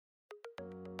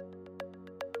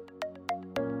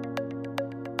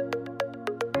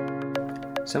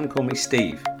Some call me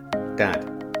Steve,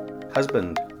 Dad,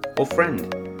 husband, or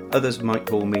friend. Others might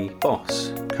call me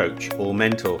boss, coach, or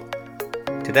mentor.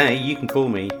 Today you can call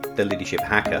me the Leadership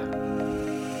Hacker.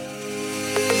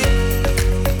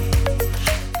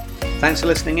 Thanks for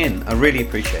listening in, I really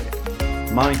appreciate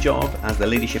it. My job as the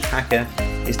Leadership Hacker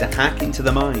is to hack into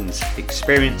the minds,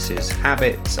 experiences,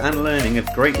 habits and learning of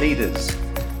great leaders,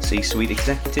 C-suite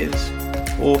executives,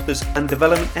 authors and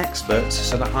development experts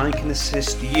so that I can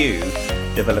assist you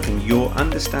developing your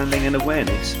understanding and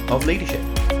awareness of leadership.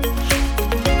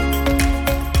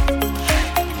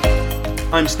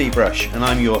 I'm Steve Rush and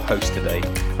I'm your host today.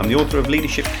 I'm the author of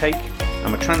Leadership Cake,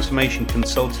 I'm a transformation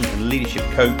consultant and leadership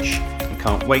coach and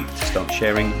can't wait to start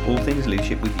sharing all things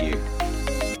leadership with you.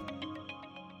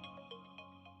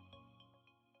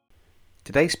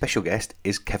 Today's special guest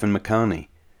is Kevin McCarney.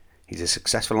 He's a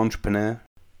successful entrepreneur,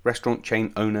 restaurant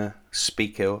chain owner,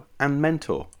 speaker and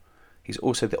mentor. He's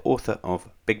also the author of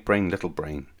Big Brain, Little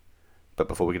Brain. But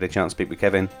before we get a chance to speak with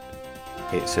Kevin,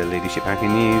 it's a Leadership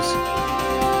Hacking News.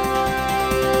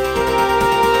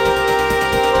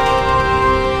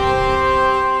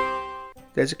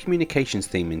 There's a communications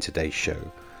theme in today's show.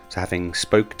 So having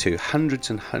spoke to hundreds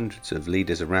and hundreds of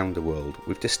leaders around the world,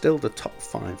 we've distilled the top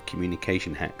 5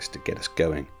 communication hacks to get us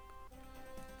going.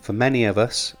 For many of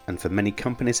us, and for many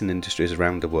companies and industries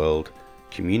around the world,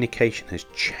 communication has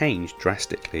changed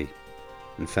drastically.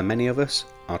 And for many of us,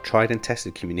 our tried and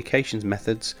tested communications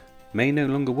methods may no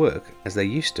longer work as they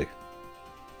used to.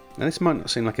 Now this might not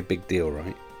seem like a big deal,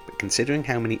 right? But considering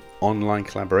how many online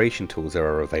collaboration tools there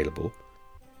are available,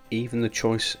 even the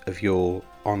choice of your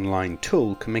online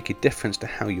tool can make a difference to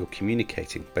how you're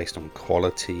communicating based on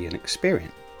quality and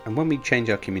experience. And when we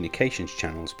change our communications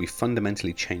channels, we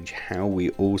fundamentally change how we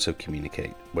also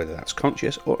communicate, whether that's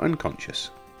conscious or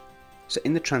unconscious. So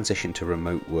in the transition to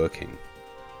remote working,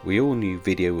 we all knew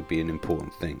video would be an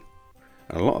important thing.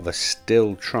 And a lot of us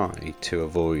still try to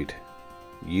avoid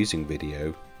using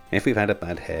video if we've had a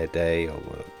bad hair day or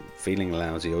we're feeling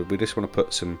lousy or we just want to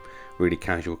put some really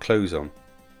casual clothes on.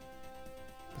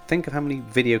 But think of how many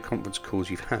video conference calls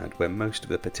you've had where most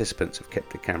of the participants have kept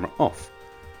the camera off.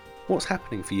 What's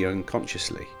happening for you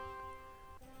unconsciously?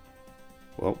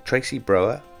 Well, Tracy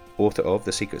Brower, author of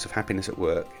The Secrets of Happiness at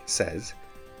Work, says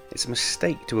it's a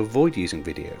mistake to avoid using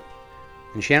video.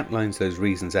 And she outlines those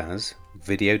reasons as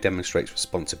video demonstrates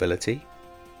responsibility,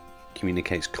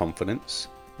 communicates confidence,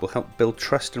 will help build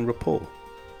trust and rapport,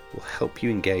 will help you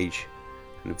engage,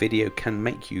 and video can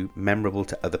make you memorable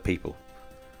to other people.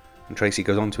 And Tracy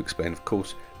goes on to explain, of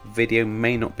course, video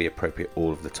may not be appropriate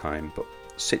all of the time, but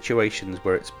situations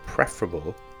where it's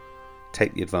preferable,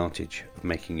 take the advantage of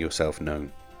making yourself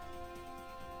known.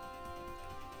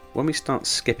 When we start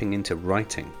skipping into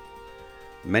writing,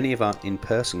 many of our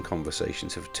in-person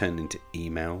conversations have turned into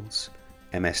emails,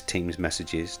 MS Teams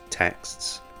messages,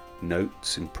 texts,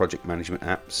 notes and project management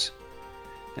apps,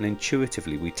 and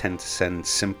intuitively we tend to send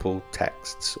simple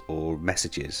texts or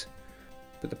messages.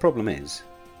 But the problem is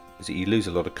that you lose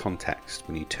a lot of context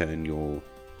when you turn your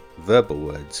verbal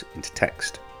words into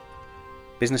text.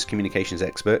 Business communications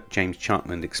expert James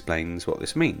Chartland explains what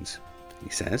this means. He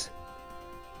says,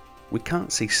 "We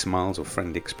can't see smiles or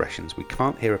friendly expressions, we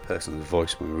can't hear a person's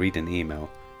voice when we read an email,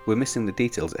 we're missing the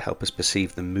details that help us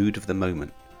perceive the mood of the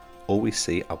moment. All we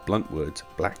see are blunt words,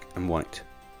 black and white.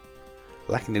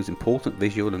 Lacking those important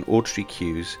visual and auditory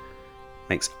cues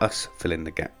makes us fill in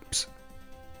the gaps."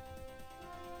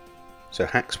 So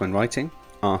hacks when writing: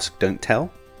 ask, don't tell.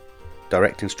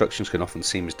 Direct instructions can often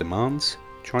seem as demands.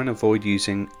 Try and avoid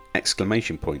using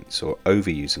exclamation points or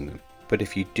overusing them. But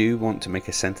if you do want to make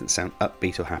a sentence sound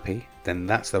upbeat or happy, then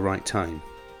that's the right time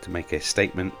to make a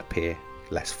statement appear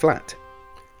less flat.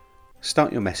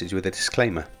 Start your message with a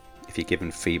disclaimer. If you're given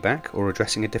feedback or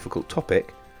addressing a difficult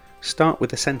topic, start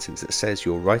with a sentence that says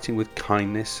you're writing with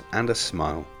kindness and a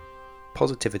smile.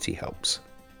 Positivity helps.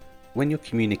 When you're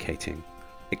communicating,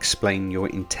 explain your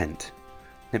intent.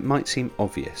 It might seem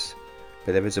obvious,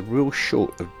 but there is a real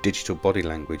short of digital body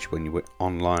language when you were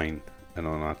online and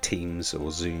on our Teams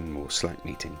or Zoom or Slack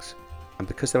meetings. And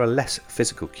because there are less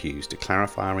physical cues to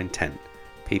clarify our intent,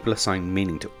 people assign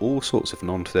meaning to all sorts of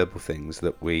non-verbal things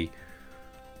that we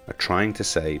are trying to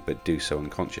say but do so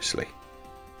unconsciously.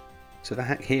 So the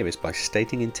hack here is by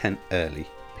stating intent early,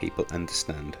 people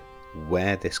understand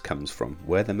where this comes from,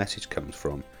 where the message comes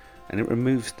from, and it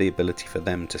removes the ability for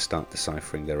them to start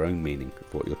deciphering their own meaning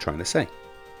of what you're trying to say.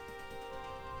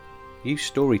 Use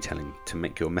storytelling to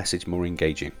make your message more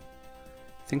engaging.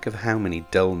 Think of how many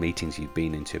dull meetings you've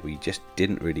been into where you just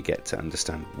didn't really get to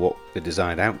understand what the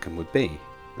desired outcome would be.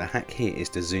 The hack here is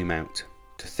to zoom out,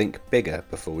 to think bigger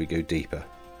before we go deeper.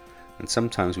 And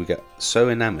sometimes we get so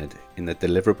enamored in the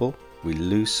deliverable, we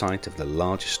lose sight of the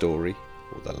larger story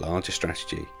or the larger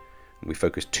strategy, and we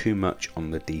focus too much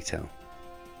on the detail.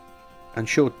 And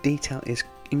sure, detail is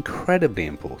incredibly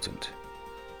important,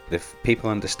 but if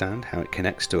people understand how it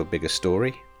connects to a bigger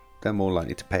story, they're more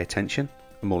likely to pay attention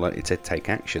and more likely to take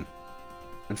action.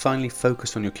 And finally,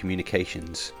 focus on your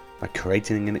communications by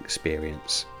creating an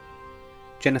experience.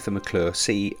 Jennifer McClure,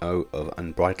 CEO of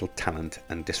Unbridled Talent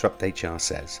and Disrupt HR,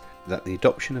 says that the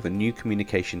adoption of a new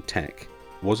communication tech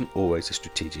wasn't always as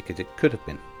strategic as it could have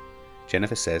been.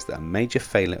 Jennifer says that a major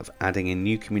failure of adding in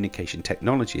new communication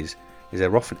technologies is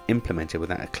they're often implemented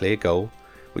without a clear goal,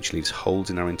 which leaves holes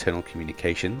in our internal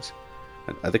communications,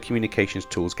 and other communications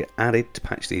tools get added to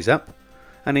patch these up,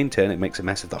 and in turn it makes a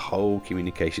mess of the whole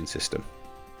communication system.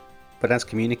 But as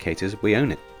communicators, we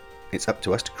own it. It's up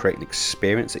to us to create an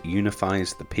experience that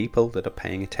unifies the people that are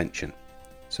paying attention.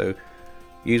 So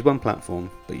use one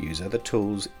platform, but use other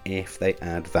tools if they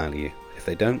add value. If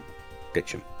they don't,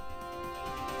 ditch them.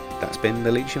 That's been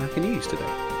the Leadership Hacker News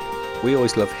today. We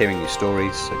always love hearing your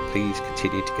stories, so please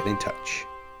continue to get in touch.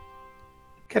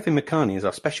 Kevin McCarney is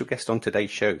our special guest on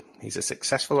today's show. He's a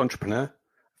successful entrepreneur,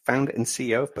 founder and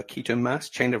CEO of Paquito Mas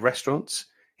chain of restaurants.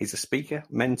 He's a speaker,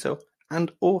 mentor, and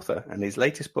author, and his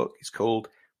latest book is called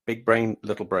Big Brain,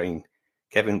 Little Brain.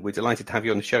 Kevin, we're delighted to have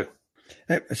you on the show.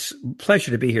 It's a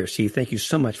pleasure to be here, Steve. Thank you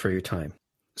so much for your time.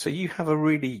 So you have a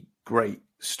really great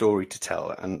story to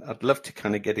tell, and I'd love to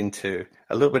kind of get into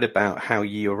a little bit about how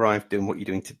you arrived doing what you're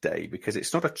doing today, because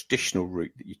it's not a traditional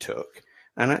route that you took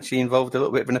and actually involved a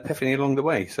little bit of an epiphany along the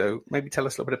way. So maybe tell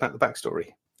us a little bit about the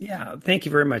backstory. Yeah, thank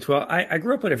you very much. Well, I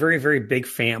grew up in a very, very big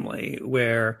family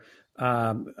where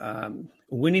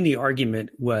winning the argument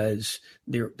was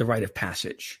the rite of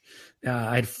passage.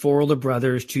 I had 4 older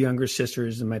brothers, 2 younger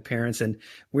sisters, and my parents, and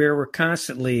we were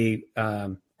constantly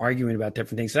arguing about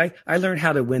different things. I learned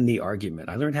how to win the argument.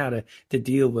 I learned how to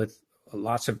deal with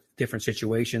lots of different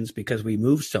situations because we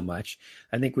moved so much.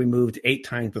 I think we moved 8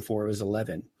 times before I was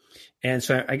 11. And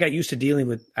so I got used to dealing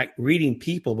with reading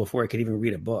people before I could even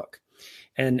read a book.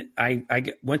 And I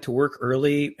went to work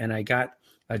early, and I got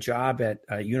a job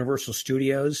at Universal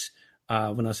Studios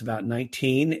when I was about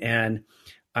 19, and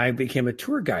I became a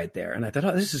tour guide there. And I thought,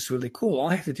 oh, this is really cool. All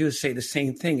I have to do is say the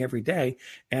same thing every day,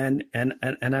 and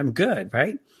I'm good,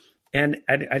 right? And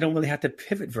I don't really have to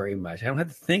pivot very much. I don't have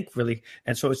to think really.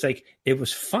 And so it's like, it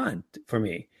was fun for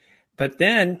me. But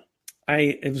then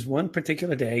it was one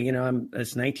particular day, I'm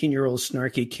this 19-year-old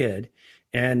snarky kid,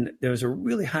 and there was a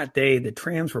really hot day. The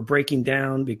trams were breaking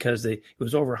down because it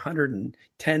was over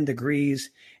 110 degrees.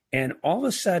 And all of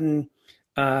a sudden,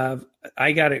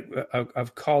 I got a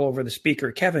call over the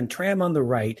speaker. Kevin, tram on the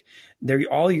right. They're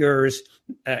all yours.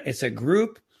 It's a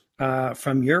group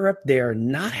from Europe. They are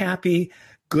not happy.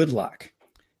 Good luck.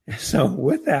 So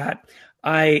with that,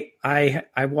 I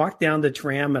walked down the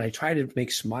tram, and I tried to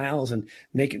make smiles and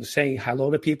say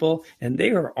hello to people. And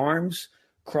they were arms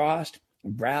crossed,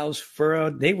 brows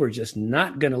furrowed. They were just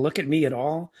not going to look at me at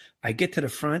all. I get to the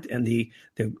front, and the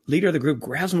leader of the group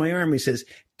grabs my arm. He says,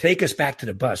 "Take us back to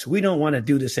the bus. We don't want to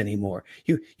do this anymore.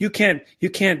 You can't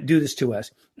do this to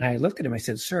us." And I looked at him. I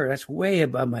said, "Sir, that's way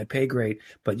above my pay grade,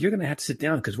 but you're going to have to sit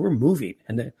down because we're moving."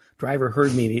 And the driver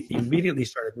heard me, and he immediately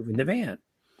started moving the van.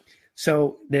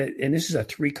 So, and this is a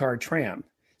 3-car tram.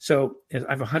 So I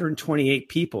have 128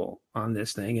 people on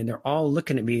this thing, and they're all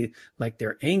looking at me like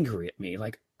they're angry at me,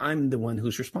 like I'm the one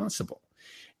who's responsible.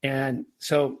 And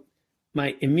so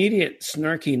my immediate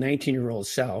snarky 19-year-old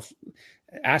self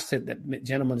asked that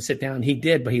gentleman to sit down. He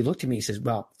did, but he looked at me. He says,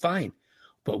 "Well, fine,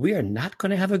 but we are not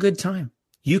going to have a good time.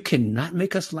 You cannot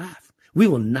make us laugh. We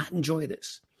will not enjoy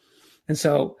this." And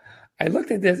so I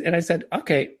looked at this and I said,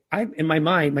 okay, in my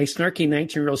mind, my snarky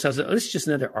 19-year-old self said, "Oh, this is just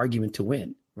another argument to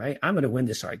win, right? I'm going to win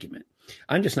this argument.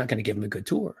 I'm just not going to give them a good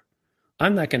tour.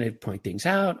 I'm not going to point things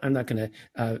out. I'm not going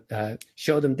to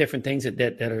show them different things that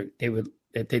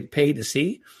they'd pay to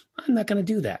see. I'm not going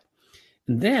to do that."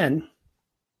 And then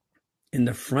in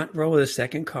the front row of the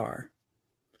second car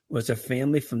was a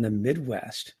family from the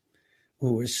Midwest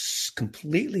who was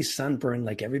completely sunburned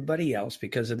like everybody else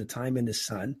because of the time in the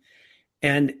sun.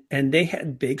 And they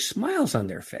had big smiles on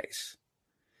their face.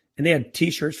 And they had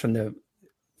T-shirts from the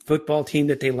football team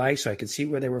that they liked, so I could see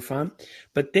where they were from.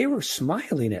 But they were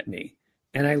smiling at me.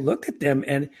 And I looked at them,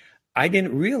 and I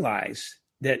didn't realize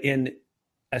that in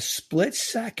a split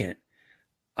second,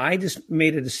 I just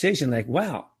made a decision like,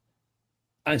 wow,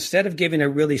 instead of giving a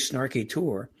really snarky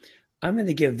tour, I'm going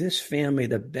to give this family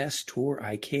the best tour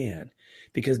I can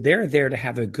because they're there to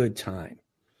have a good time.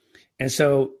 And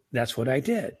so that's what I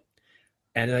did.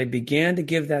 And I began to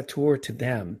give that tour to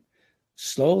them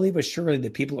slowly but surely,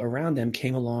 the people around them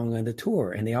came along on the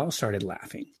tour and they all started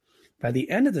laughing. By the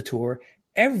end of the tour,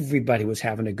 everybody was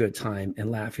having a good time and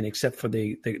laughing, except for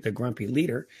the grumpy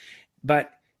leader.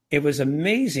 But it was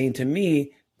amazing to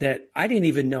me that I didn't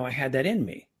even know I had that in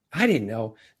me. I didn't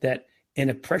know that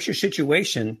in a pressure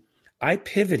situation, I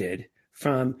pivoted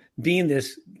from being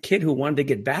this kid who wanted to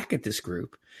get back at this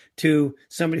group to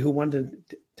somebody who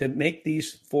wanted to make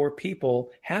these 4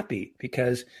 people happy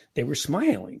because they were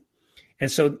smiling.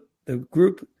 And so the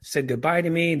group said goodbye to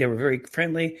me. They were very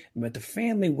friendly, but the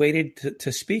family waited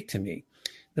to speak to me.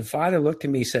 The father looked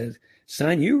at me and said,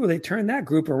 "Son, you really turned that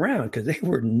group around," because they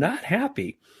were not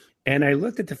happy. And I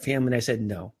looked at the family and I said,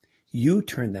 "No, you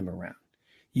turned them around.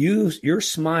 Your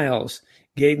smiles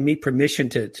gave me permission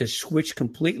to switch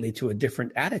completely to a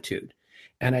different attitude."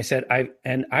 And I said,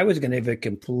 I was going to have a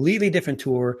completely different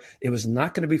tour. It was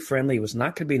not going to be friendly. It was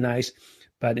not going to be nice.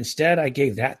 But instead, I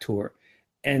gave that tour.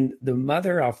 And the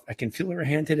mother, I can feel her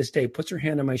hand to this day, puts her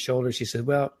hand on my shoulder. She said,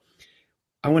 "Well,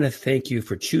 I want to thank you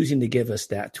for choosing to give us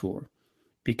that tour,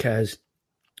 because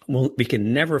we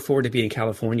can never afford to be in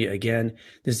California again.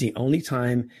 This is the only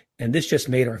time, and this just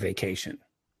made our vacation."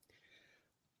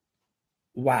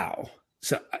 Wow.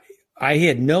 So I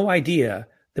had no idea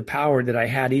the power that I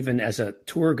had, even as a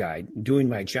tour guide doing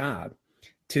my job,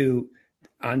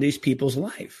 on these people's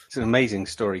life. It's an amazing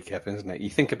story, Kevin, isn't it? You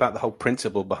think about the whole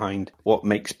principle behind what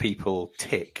makes people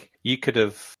tick. You could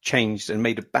have changed and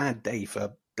made a bad day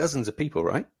for dozens of people,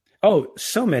 right? Oh,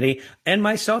 so many, and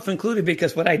myself included,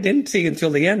 because what I didn't see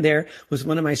until the end there was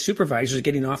one of my supervisors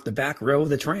getting off the back row of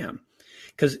the tram,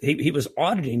 because he was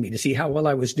auditing me to see how well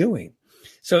I was doing.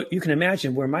 So you can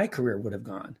imagine where my career would have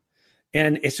gone.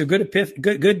 And it's a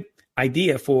good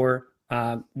idea for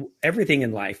everything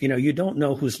in life. You don't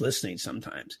know who's listening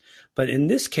sometimes, but in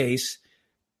this case,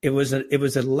 it was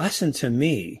a lesson to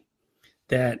me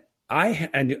that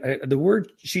the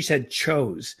word she said,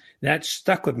 chose, that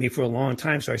stuck with me for a long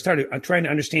time. So I'm trying to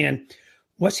understand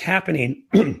what's happening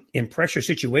in pressure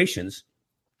situations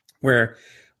where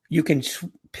you can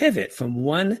pivot from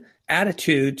one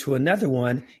attitude to another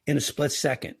one in a split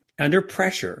second under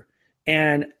pressure.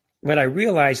 And what I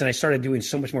realized, and I started doing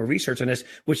so much more research on this,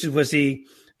 which was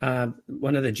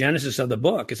one of the genesis of the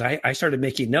book, is I started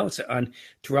making notes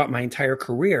throughout my entire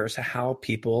career as to how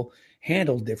people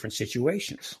handle different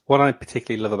situations. What I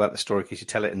particularly love about the story, because you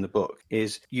tell it in the book,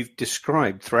 is you've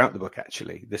described throughout the book,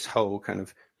 actually, this whole kind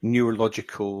of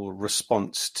neurological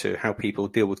response to how people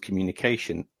deal with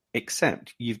communication,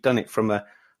 except you've done it from a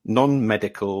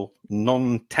non-medical,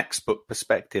 non-textbook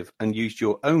perspective and used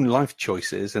your own life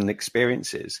choices and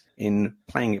experiences in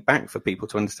playing it back for people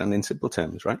to understand in simple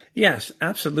terms, right? Yes,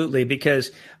 absolutely.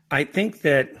 Because I think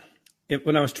that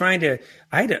when I was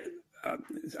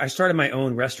I started my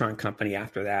own restaurant company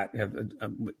after that,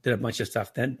 did a bunch of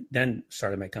stuff, then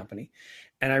started my company.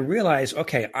 And I realized,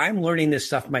 okay, I'm learning this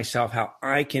stuff myself, how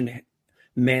I can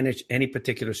manage any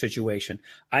particular situation.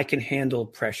 I can handle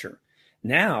pressure.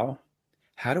 Now,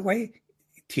 how do I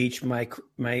teach my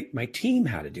team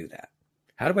how to do that?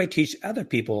 How do I teach other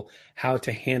people how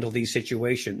to handle these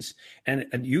situations? And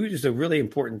you used a really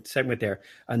important segment there,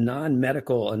 a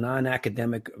non-medical, a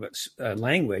non-academic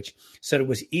language, so it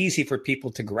was easy for people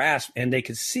to grasp and they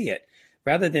could see it.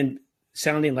 Rather than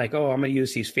sounding like, oh, I'm going to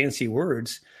use these fancy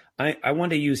words, I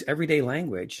want to use everyday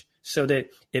language so that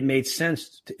it made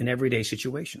sense in everyday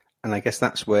situations. And I guess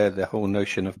that's where the whole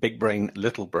notion of big brain,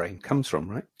 little brain comes from,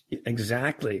 right?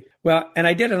 Exactly. Well, and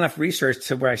I did enough research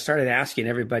to where I started asking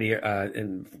everybody,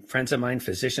 and friends of mine,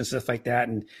 physicians, stuff like that.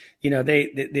 And,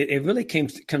 it really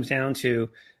comes down to,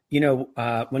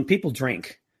 when people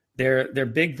drink, their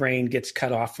big brain gets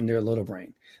cut off from their little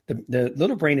brain. The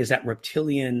little brain is that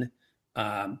reptilian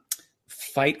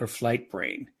fight or flight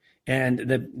brain. And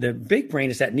the big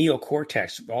brain is that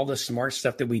neocortex, all the smart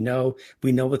stuff that we know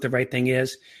what the right thing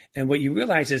is. And what you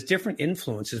realize is different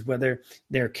influences, whether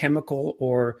they're chemical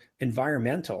or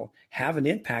environmental, have an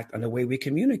impact on the way we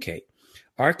communicate.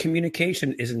 Our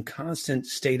communication is in constant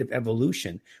state of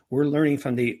evolution. We're learning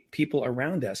from the people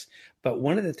around us. But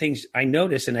one of the things I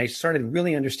noticed, and I started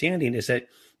really understanding, is that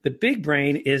the big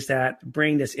brain is that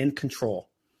brain that's in control.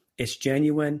 It's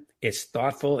genuine, it's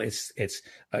thoughtful, it's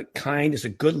kind, it's a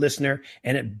good listener,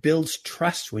 and it builds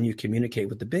trust when you communicate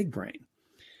with the big brain.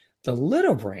 The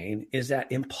little brain is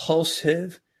that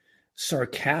impulsive,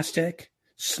 sarcastic,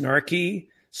 snarky,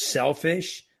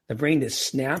 selfish, the brain that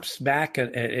snaps back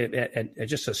at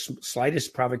just a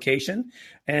slightest provocation,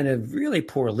 and a really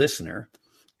poor listener,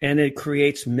 and it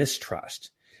creates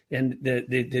mistrust. And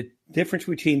the difference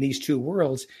between these two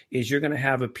worlds is you're going to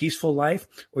have a peaceful life,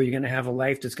 or you're going to have a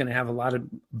life that's going to have a lot of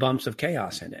bumps of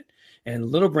chaos in it.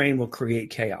 And little brain will create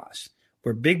chaos,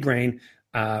 where big brain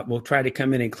will try to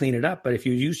come in and clean it up. But if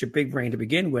you use your big brain to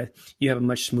begin with, you have a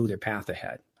much smoother path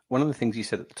ahead. One of the things you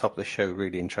said at the top of the show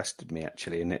really interested me,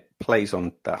 actually, and it plays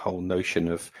on that whole notion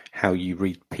of how you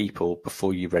read people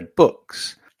before you read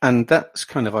books. And that's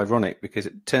kind of ironic, because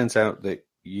it turns out that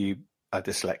you are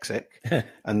dyslexic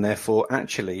and therefore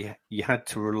actually you had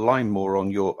to rely more on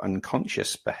your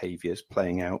unconscious behaviors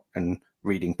playing out and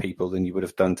reading people than you would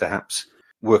have done perhaps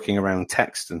working around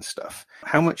text and stuff.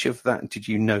 How much of that did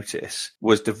you notice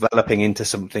was developing into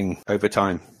something over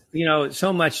time?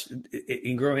 So much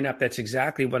in growing up, that's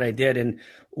exactly what I did. And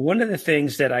one of the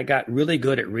things that I got really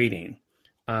good at reading,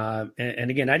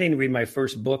 and again, I didn't read my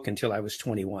first book until I was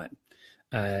 21.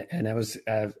 And that was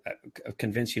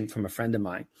convincing from a friend of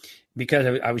mine,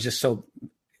 because I was just so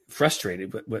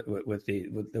frustrated with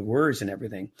the words and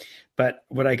everything. But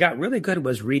what I got really good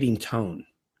was reading tone.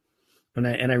 And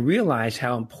I realized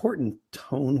how important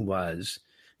tone was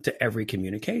to every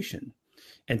communication.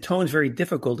 And tone is very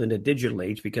difficult in the digital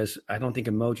age, because I don't think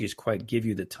emojis quite give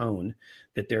you the tone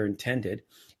that they're intended.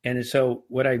 And so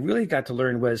what I really got to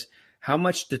learn was how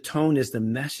much the tone is the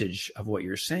message of what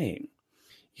you're saying.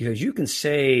 Because you can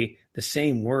say the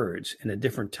same words in a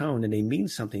different tone and they mean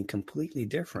something completely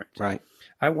different. Right.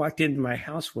 I walked into my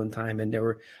house one time and there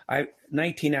were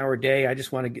 19-hour day. I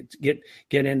just want to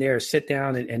get in there, sit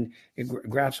down and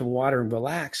grab some water and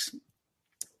relax.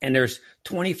 And there's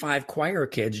 25 choir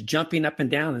kids jumping up and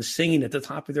down and singing at the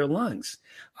top of their lungs.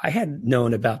 I had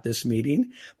known about this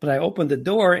meeting, but I opened the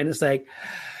door and it's like,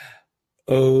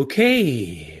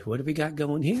 okay, what do we got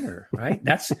going here? Right.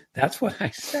 That's what I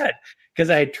said,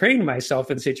 because I had trained myself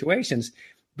in situations.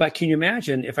 But can you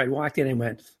imagine if I walked in and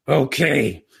went,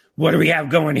 okay, what do we have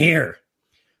going here?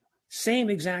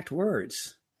 Same exact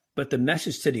words, but the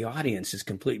message to the audience is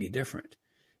completely different.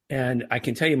 And I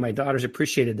can tell you, my daughters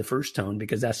appreciated the first tone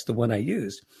because that's the one I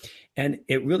used. And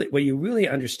it really, what you really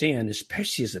understand,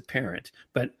 especially as a parent,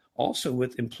 but also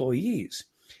with employees,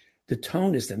 the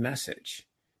tone is the message.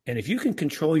 And if you can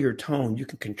control your tone, you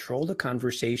can control the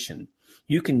conversation.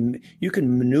 You can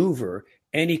maneuver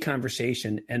any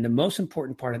conversation. And the most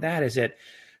important part of that is that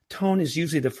tone is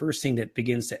usually the first thing that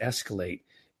begins to escalate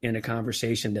in a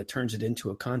conversation that turns it into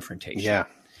a confrontation. Yeah.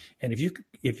 And if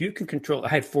you can control, I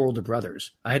had 4 older brothers.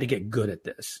 I had to get good at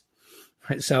this.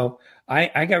 Right? So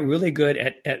I got really good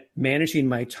at managing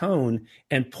my tone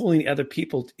and pulling other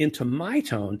people into my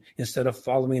tone instead of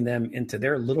following them into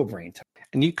their little brain tone.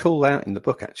 And you call out in the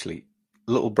book, actually,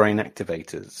 little brain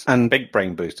activators and big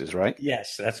brain boosters, right?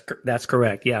 Yes, that's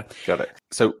correct. Yeah. Got it.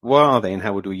 So what are they and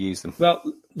how would we use them? Well,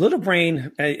 little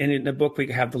brain, and in the book,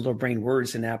 we have the little brain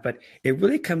words in that, but it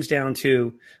really comes down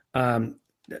to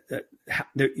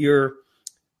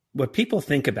what people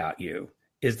think about you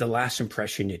is the last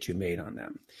impression that you made on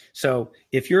them. So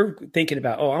if you're thinking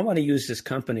about, I want to use this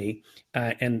company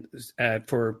and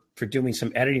for doing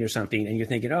some editing or something, and you're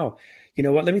thinking, you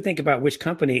know what, let me think about which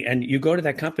company, and you go to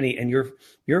that company and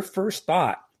your first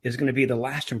thought is going to be the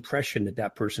last impression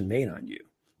that person made on you.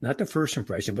 Not the first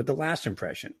impression, but the last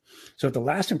impression. So if the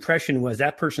last impression was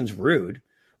that person's rude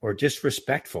or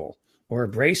disrespectful or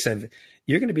abrasive,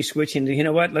 you're going to be switching to, you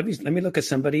know what, let me look at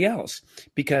somebody else.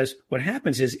 Because what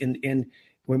happens is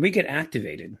when we get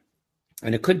activated,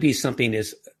 and it could be something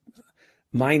as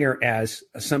minor as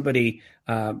somebody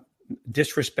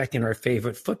disrespecting our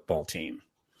favorite football team.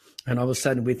 And all of a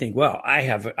sudden we think, well, I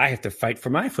have to fight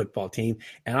for my football team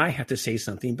and I have to say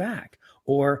something back.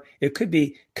 Or it could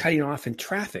be cutting off in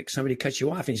traffic. Somebody cuts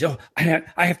you off and you say,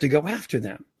 I have to go after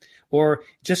them. Or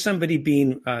just somebody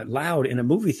being loud in a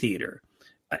movie theater.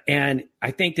 And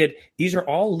I think that these are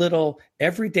all little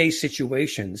everyday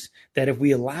situations that if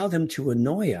we allow them to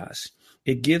annoy us,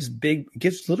 it gives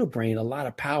little brain a lot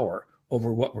of power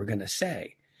over what we're going to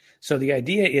say. So the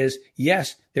idea is,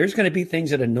 yes, there's going to be things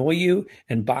that annoy you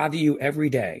and bother you every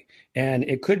day. And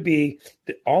it could be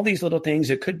all these little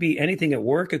things. It could be anything at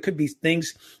work. It could be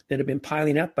things that have been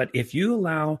piling up. But if you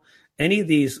allow any of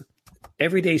these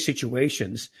everyday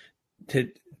situations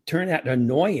to turn that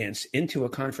annoyance into a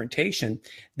confrontation,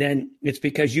 then it's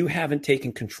because you haven't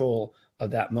taken control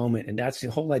of that moment. And that's the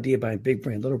whole idea behind big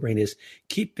brain, little brain is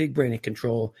keep big brain in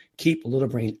control, keep little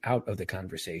brain out of the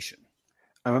conversation.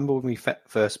 I remember when we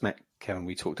first met, Kevin,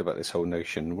 we talked about this whole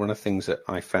notion. One of the things that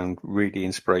I found really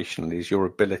inspirational is your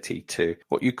ability to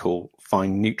what you call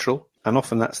find neutral. And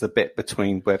often that's the bit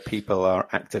between where people are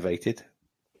activated,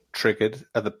 triggered,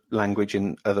 other language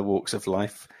in other walks of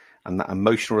life, and that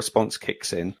emotional response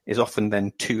kicks in, is often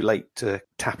then too late to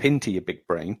tap into your big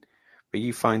brain but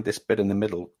you find this bit in the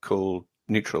middle called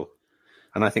neutral.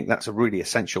 And I think that's a really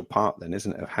essential part then,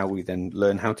 isn't it, of how we then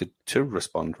learn how to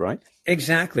respond, right?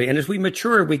 Exactly. And as we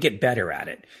mature, we get better at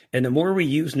it. And the more we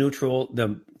use neutral,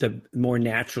 the more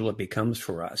natural it becomes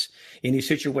for us. In these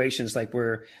situations like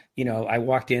where, I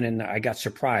walked in and I got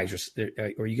surprised,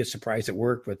 or you get surprised at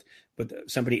work with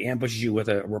somebody ambushes you with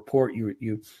a report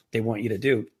they want you to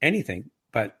do anything.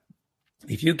 But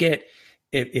if you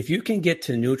can get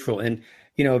to neutral, and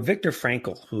Viktor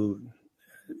Frankl, who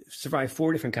survived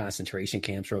 4 different concentration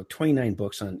camps, wrote 29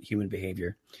 books on human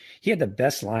behavior. He had the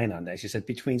best line on this. He said,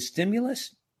 between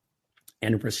stimulus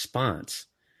and response,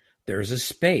 there's a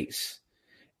space.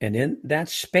 And in that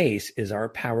space is our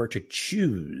power to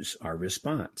choose our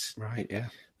response. Right, yeah.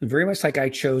 Very much like I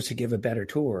chose to give a better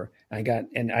tour.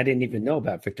 And I didn't even know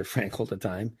about Viktor Frankl at the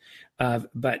time.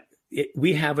 But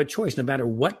we have a choice, no matter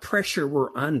what pressure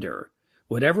we're under.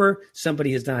 Whatever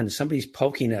somebody has done, somebody's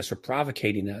poking us or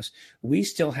provocating us, we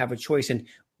still have a choice. And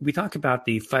we talk about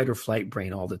the fight or flight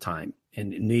brain all the time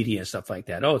in media and stuff like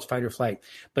that. Oh, it's fight or flight.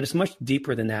 But it's much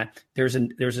deeper than that. There's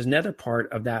another part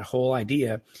of that whole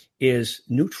idea is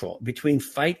neutral. Between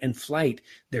fight and flight,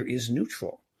 there is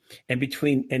neutral. And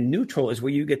neutral is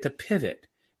where you get to pivot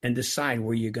and decide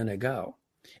where you're going to go.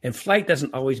 And flight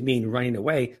doesn't always mean running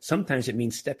away. Sometimes it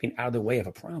means stepping out of the way of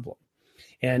a problem.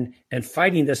 And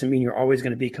fighting doesn't mean you're always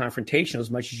going to be confrontational as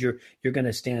much as you're going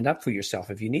to stand up for yourself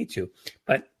if you need to.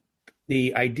 But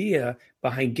the idea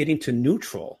behind getting to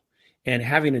neutral and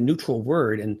having a neutral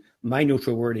word, and my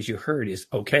neutral word, as you heard, is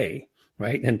okay,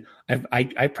 right? And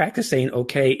I practice saying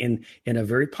okay in a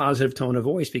very positive tone of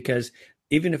voice, because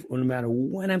no matter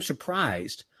when I'm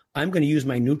surprised, I'm going to use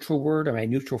my neutral word or my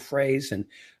neutral phrase. And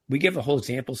we give the whole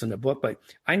examples in the book, but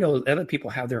I know other people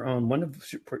have their own. One of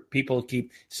the people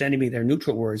keep sending me their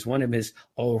neutral words. One of them is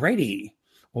already,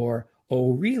 or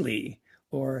oh really,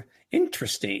 or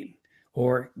interesting,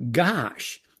 or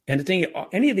gosh. And the thing,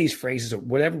 any of these phrases, or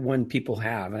whatever one people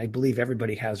have, and I believe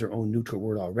everybody has their own neutral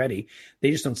word already,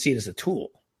 they just don't see it as a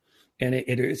tool. And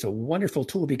it's a wonderful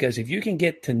tool, because if you can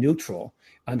get to neutral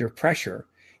under pressure,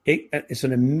 it's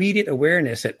an immediate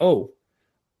awareness that, oh,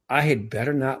 I had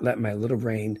better not let my little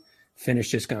brain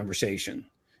finish this conversation,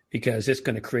 because it's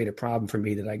going to create a problem for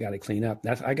me that I got to clean up.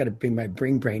 I got to bring my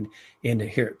brain into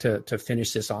here to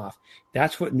finish this off.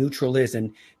 That's what neutral is.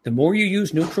 And the more you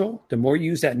use neutral, the more you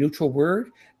use that neutral word,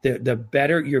 the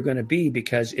better you're going to be,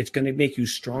 because it's going to make you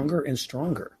stronger and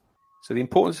stronger. So the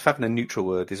importance of having a neutral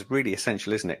word is really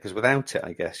essential, isn't it? Because without it,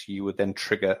 I guess you would then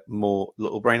trigger more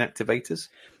little brain activators.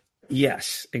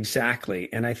 Yes, exactly.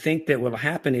 And I think that what will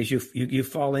happen is you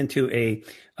fall into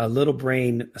a little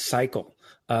brain cycle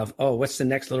of, oh, what's the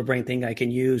next little brain thing I can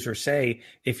use or say,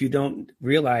 if you don't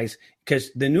realize,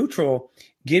 because the neutral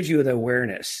gives you the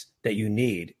awareness that you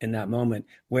need in that moment,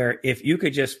 where if you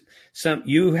could just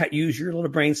use your little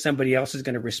brain, somebody else is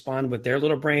going to respond with their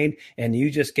little brain, and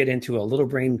you just get into a little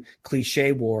brain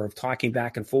cliche war of talking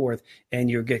back and forth,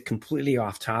 and you get completely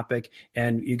off topic,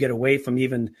 and you get away from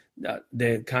even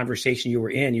the conversation you were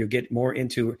in. You get more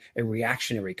into a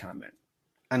reactionary comment.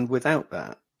 And without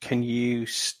that, can you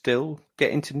still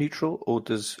get into neutral, or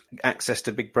does access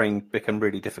to big brain become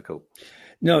really difficult?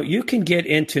 No, you can get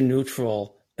into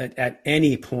neutral at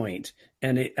any point.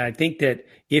 And I think that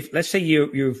if, let's say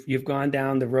you've gone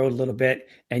down the road a little bit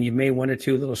and you've made one or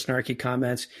two little snarky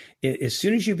comments, as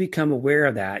soon as you become aware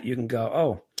of that, you can go,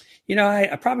 oh,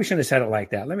 I probably shouldn't have said it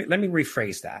like that. Let me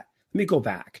rephrase that. Let me go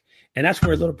back. And that's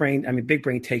where big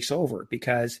brain takes over,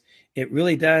 because it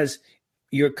really does.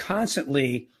 You're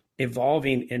constantly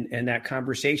evolving in that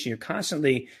conversation. You're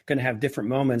constantly going to have different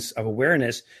moments of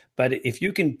awareness. But if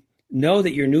you can know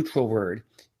that your neutral word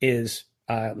is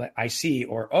I see,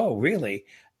 or oh, really?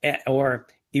 Or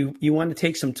you want to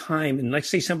take some time, and let's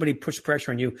say somebody puts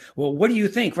pressure on you. Well, what do you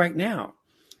think right now?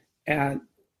 And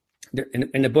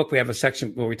in the book, we have a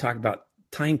section where we talk about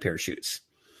time parachutes.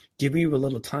 Give you a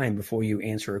little time before you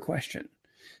answer a question.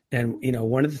 And,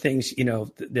 one of the things,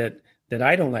 that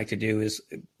I don't like to do is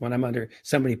when I'm under,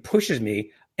 somebody pushes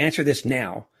me, answer this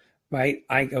now. Right.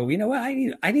 I go, you know what? I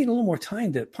need a little more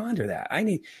time to ponder that.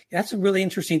 That's a really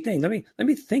interesting thing. Let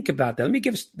me think about that. Let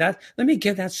me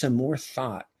give that some more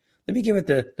thought. Let me give it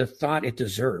the thought it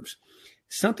deserves.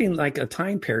 Something like a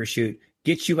time parachute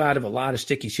gets you out of a lot of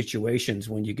sticky situations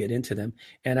when you get into them.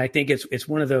 And I think it's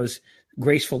one of those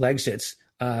graceful exits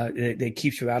that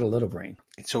keeps you out of little brain.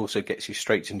 It also gets you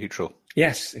straight to neutral.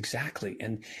 Yes, exactly.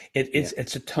 And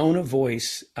it's a tone of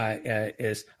voice.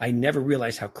 I never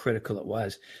realized how critical it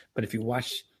was. But if you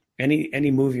watch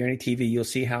any movie or any TV, you'll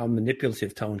see how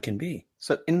manipulative tone can be.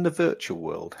 So in the virtual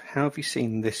world, how have you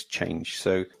seen this change?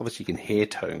 So obviously you can hear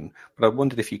tone, but I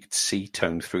wondered if you could see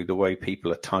tone through the way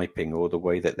people are typing or the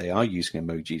way that they are using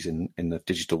emojis in the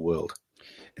digital world.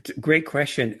 It's a great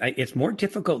question. It's more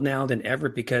difficult now than ever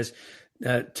because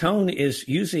tone is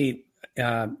usually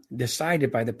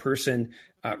decided by the person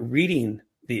reading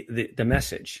the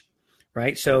message,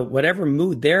 right? So whatever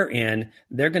mood they're in,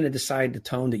 they're going to decide the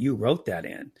tone that you wrote that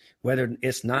in, whether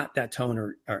it's not that tone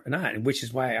or not, which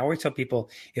is why I always tell people,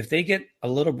 if they get a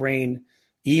little brain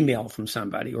email from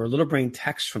somebody or a little brain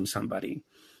text from somebody,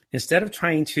 instead of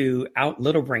trying to out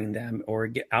little brain them or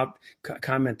get out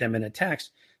comment them in a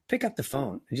text, pick up the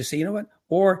phone and just say, you know what?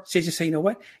 Or just say, you know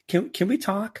what? Can we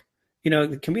talk?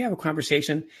 Can we have a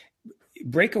conversation?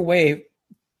 Break away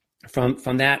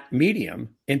from that medium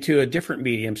into a different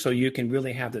medium so you can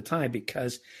really have the time,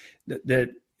 because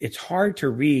it's hard to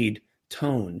read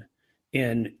tone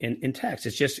in text.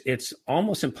 It's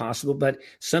almost impossible, but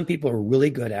some people are really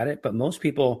good at it. But most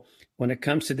people, when it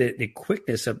comes to the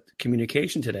quickness of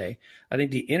communication today, I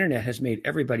think the internet has made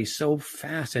everybody so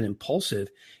fast and impulsive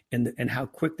in how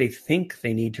quick they think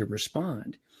they need to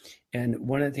respond. And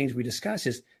one of the things we discuss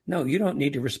is, no, you don't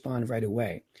need to respond right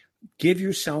away. Give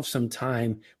yourself some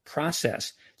time,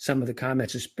 process some of the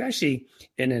comments, especially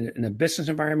in a business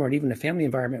environment or even a family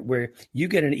environment where you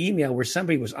get an email where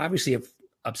somebody was obviously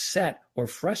upset or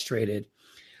frustrated.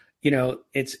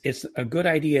 It's a good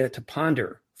idea to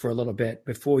ponder for a little bit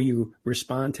before you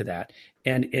respond to that.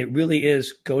 And it really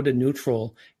is go to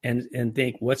neutral and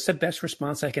think, what's the best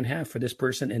response I can have for this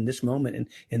person in this moment and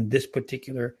in this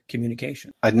particular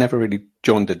communication? I'd never really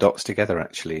joined the dots together,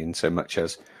 actually, in so much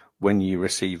as when you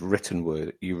receive written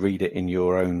word, you read it in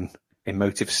your own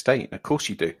emotive state. Of course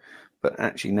you do. But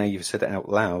actually, now you've said it out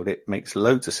loud, it makes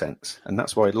loads of sense. And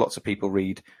that's why lots of people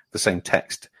read the same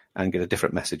text and get a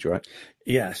different message, right?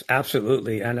 Yes,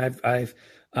 absolutely. And I've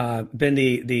been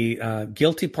the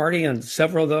guilty party on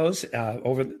several of those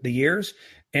over the years.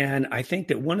 And I think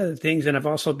that one of the things, and I've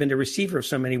also been the receiver of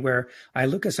so many, where I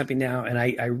look at something now and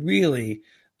I really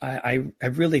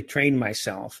trained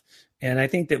myself. And I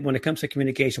think that when it comes to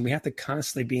communication, we have to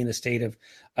constantly be in a state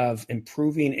of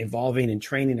improving, evolving, and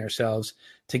training ourselves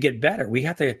to get better. We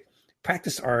have to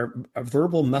practice our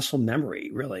verbal muscle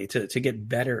memory, really, to get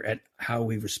better at how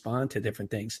we respond to different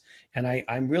things. And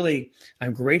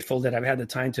I'm grateful that I've had the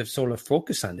time to sort of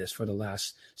focus on this for the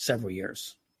last several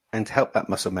years. And to help that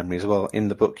muscle memory as well, in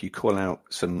the book, you call out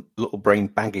some little brain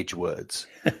baggage words.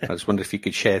 I just wondered if you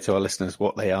could share to our listeners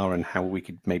what they are and how we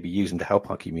could maybe use them to help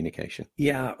our communication.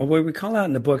 Yeah, what we call out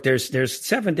in the book, there's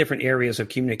 7 different areas of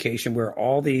communication where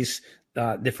all these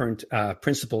different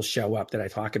principles show up that I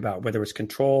talk about, whether it's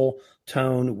control,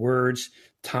 tone, words,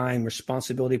 time,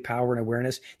 responsibility, power, and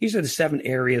awareness. These are the 7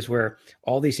 areas where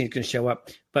all these things can show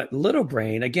up. But little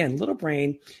brain,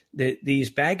 these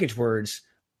baggage words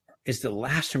is the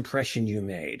last impression you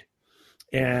made.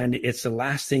 And it's the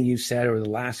last thing you said or the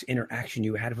last interaction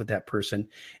you had with that person.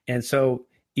 And so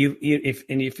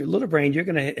if you're little brain, you're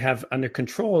going to have under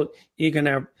control, you're going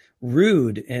to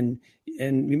rude and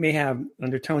you may have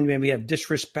undertone, you maybe have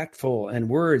disrespectful and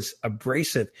words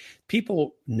abrasive.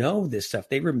 People know this stuff.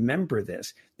 They remember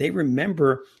this. They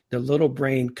remember the little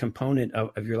brain component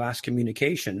of your last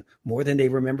communication more than they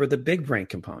remember the big brain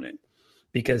component,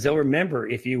 because they'll remember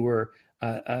if you were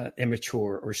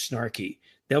immature or snarky.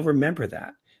 They'll remember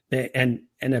that. And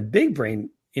a big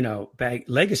brain,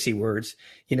 legacy words,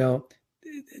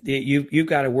 you've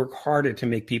got to work harder to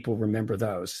make people remember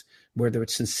those, whether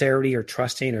it's sincerity or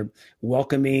trusting or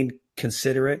welcoming,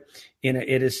 considerate.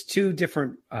 It is 2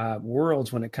 different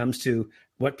worlds when it comes to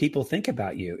what people think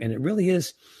about you. And it really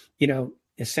is,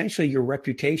 essentially your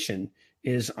reputation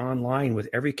is online with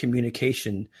every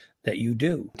communication that you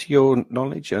do. To your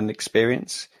knowledge and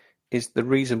experience, is the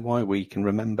reason why we can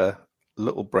remember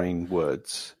little brain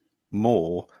words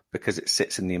more because it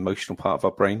sits in the emotional part of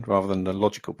our brain rather than the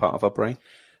logical part of our brain?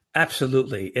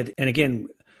 Absolutely. And again,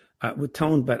 with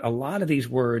tone, but a lot of these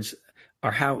words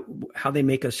are how they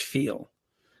make us feel.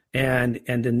 And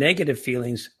the negative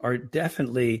feelings are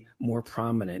definitely more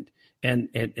prominent and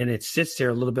it sits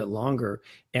there a little bit longer.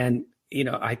 And,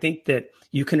 I think that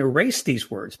you can erase these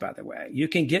words, by the way. You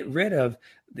can get rid of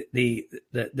the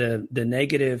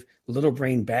negative little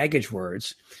brain baggage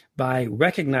words by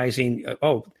recognizing,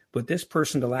 with this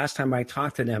person, the last time I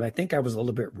talked to them, I think I was a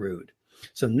little bit rude.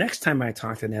 So next time I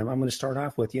talk to them, I'm going to start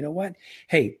off with, you know what?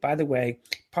 Hey, by the way,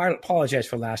 apologize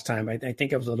for last time. I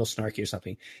think I was a little snarky or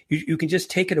something. You can just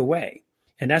take it away.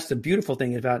 And that's the beautiful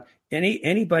thing about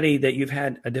anybody that you've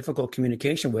had a difficult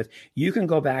communication with. You can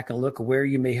go back and look where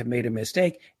you may have made a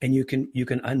mistake, and you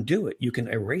can undo it. You can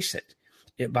erase it,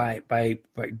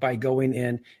 by going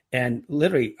in and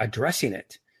literally addressing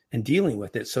it and dealing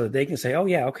with it, so that they can say, "Oh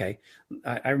yeah, okay,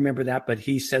 I remember that, but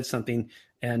he said something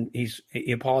and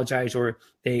he apologized," or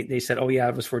they said, "Oh yeah,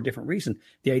 it was for a different reason."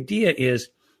 The idea is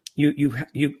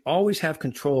you always have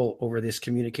control over this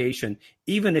communication.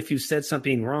 Even if you said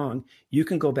something wrong, you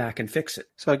can go back and fix it.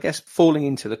 So I guess falling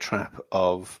into the trap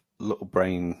of little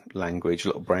brain language,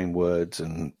 little brain words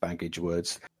and baggage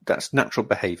words, that's natural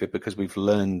behavior because we've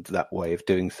learned that way of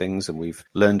doing things, and we've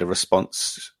learned a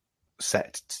response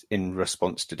set in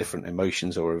response to different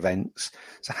emotions or events.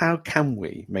 So how can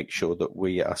we make sure that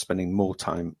we are spending more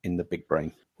time in the big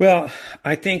brain? Well,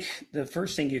 I think the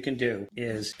first thing you can do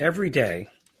is every day,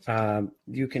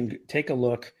 you can take a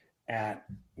look at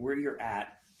where you're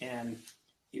at and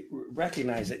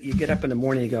recognize that you get up in the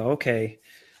morning and go, okay,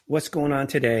 what's going on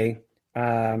today?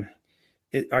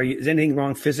 Is anything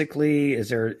wrong physically? Is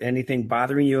there anything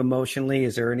bothering you emotionally?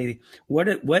 Is there anything? What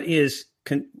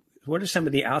are some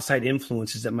of the outside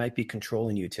influences that might be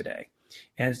controlling you today?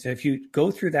 And so if you go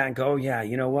through that and go, yeah,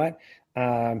 you know what?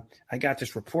 I got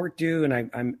this report due, and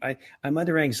I'm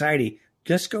under anxiety.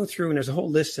 Just go through, and there's a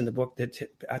whole list in the book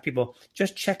that people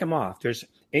just check them off. There's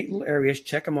 8 little areas,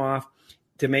 check them off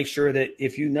to make sure that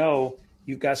if you know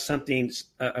you've got something,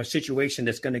 a situation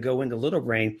that's going to go into little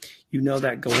brain, you know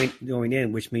that going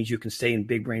in, which means you can stay in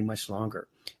big brain much longer.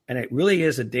 And it really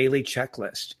is a daily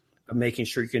checklist of making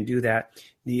sure you can do that.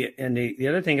 The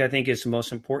other thing I think is the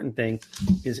most important thing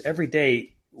is every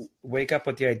day wake up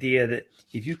with the idea that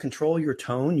if you control your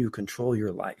tone, you control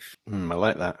your life. I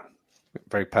like that.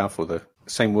 Very powerful. The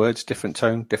same words, different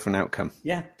tone, different outcome.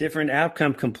 Yeah, different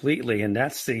outcome completely. And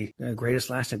that's the greatest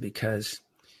lesson because,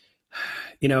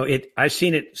 I've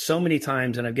seen it so many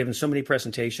times, and I've given so many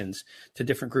presentations to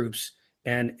different groups.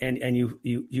 And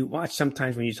you watch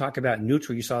sometimes when you talk about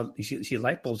neutral, you see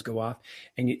light bulbs go off,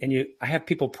 and I have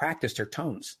people practice their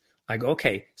tones. I go,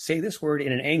 okay, say this word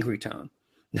in an angry tone.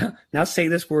 Now say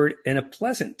this word in a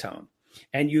pleasant tone.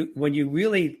 And when you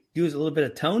really use a little bit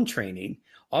of tone training,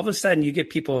 all of a sudden you get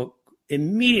people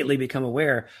immediately become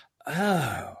aware,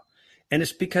 oh, and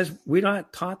it's because we're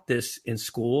not taught this in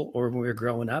school or when we were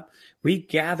growing up. We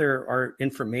gather our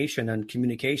information on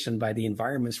communication by the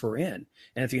environments we're in.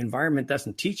 And if the environment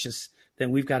doesn't teach us,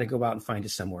 then we've got to go out and find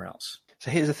it somewhere else.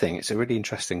 So here's the thing. It's a really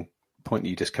interesting point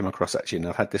you just come across, actually, and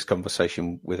I've had this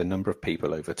conversation with a number of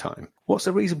people over time. What's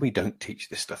the reason we don't teach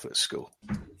this stuff at school?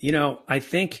 I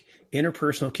think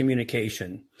interpersonal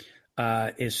communication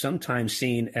is sometimes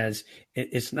seen as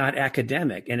it's not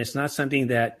academic, and it's not something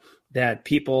that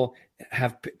people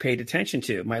have paid attention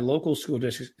to. My local school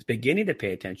district is beginning to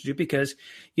pay attention to because,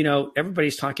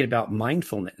 everybody's talking about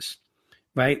mindfulness,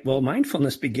 right? Well,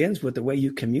 mindfulness begins with the way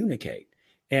you communicate.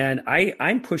 And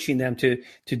I'm pushing them to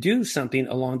do something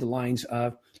along the lines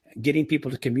of getting people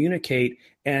to communicate.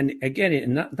 And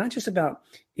again, not just about,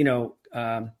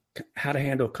 how to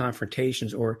handle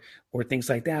confrontations or things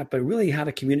like that, but really how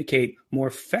to communicate more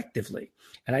effectively.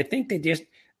 And I think they just,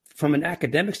 from an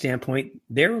academic standpoint,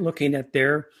 they're looking at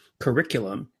their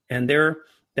curriculum and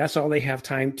that's all they have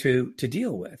time to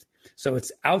deal with. So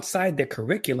it's outside the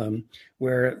curriculum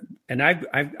and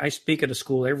I speak at a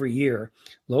school every year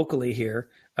locally here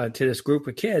to this group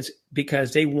of kids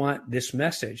because they want this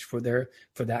message for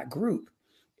that group.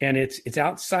 And it's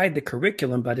outside the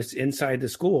curriculum, but it's inside the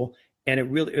school. And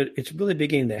it's really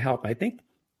beginning to help. I think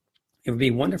it would be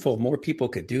wonderful if more people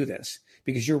could do this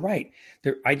because you're right.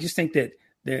 I just think that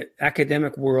the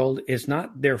academic world is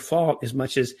not their fault as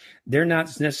much as they're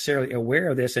not necessarily aware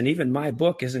of this. And even my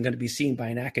book isn't going to be seen by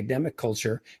an academic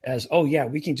culture as, oh yeah,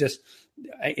 we can just,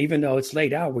 even though it's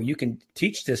laid out where you can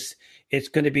teach this, it's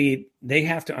going to be, they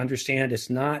have to understand it's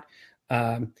not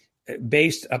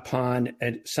based upon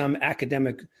some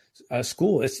academic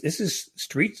school. This is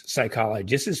street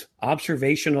psychology. This is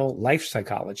observational life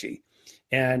psychology.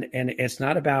 And it's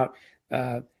not about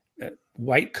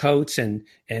white coats and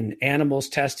animals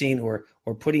testing or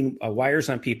putting wires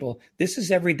on people. This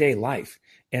is everyday life.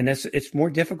 And it's more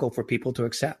difficult for people to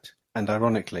accept. And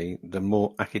ironically, the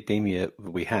more academia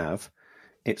we have,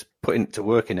 it's putting it to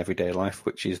work in everyday life,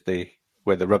 which is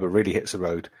where the rubber really hits the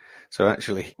road. So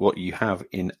actually what you have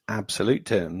in absolute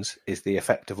terms is the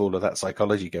effect of all of that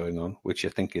psychology going on, which I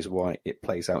think is why it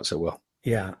plays out so well.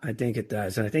 Yeah, I think it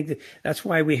does. And I think that's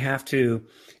why we have to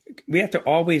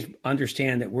always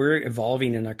understand that we're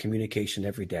evolving in our communication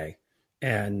every day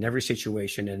and every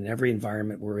situation and every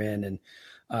environment we're in.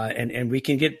 And we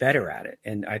can get better at it.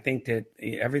 And I think that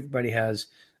everybody has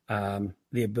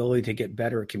the ability to get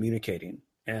better at communicating.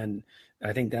 And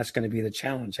I think that's going to be the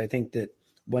challenge. I think that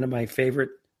one of my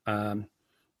favorite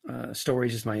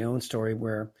stories is my own story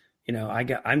where, I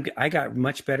got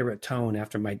much better at tone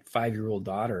after my 5-year-old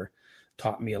daughter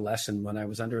taught me a lesson when I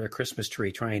was under a Christmas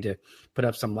tree trying to put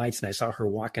up some lights, and I saw her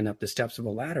walking up the steps of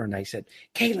a ladder, and I said,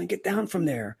 "Caitlin, get down from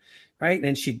there." Right.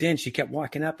 And she didn't. She kept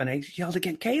walking up, and I yelled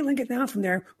again, "Caitlin, get down from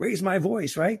there." Raise my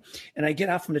voice. Right. And I get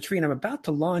out from the tree, and I'm about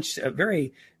to launch a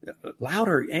very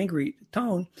louder, angry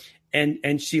tone.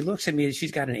 And she looks at me, and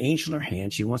she's got an angel in her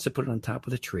hand. She wants to put it on top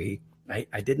of the tree.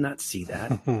 I did not see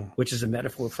that, which is a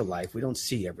metaphor for life. We don't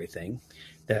see everything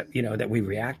that we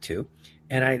react to.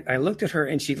 And I looked at her,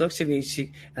 and she looks at me,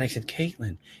 and I said,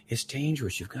 "Caitlin, it's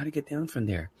dangerous. You've got to get down from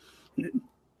there." And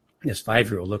this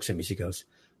 5-year-old looks at me. She goes,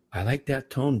 "I like that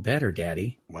tone better,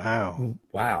 Daddy." Wow.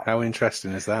 How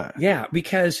interesting is that? Yeah,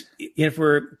 because if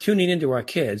we're tuning into our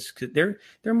kids, they're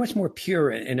much more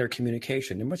pure in their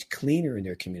communication. They're much cleaner in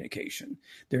their communication.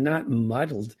 They're not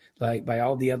muddled by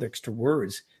all the other extra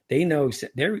words. They know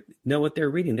what they're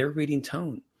reading. They're reading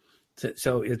tone.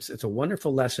 So it's a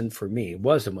wonderful lesson for me. It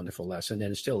was a wonderful lesson,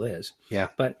 and it still is. Yeah.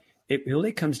 But it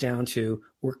really comes down to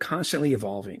we're constantly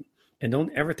evolving. And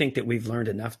don't ever think that we've learned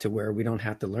enough to where we don't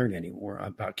have to learn anymore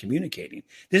about communicating.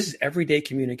 This is everyday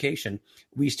communication.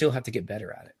 We still have to get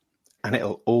better at it. And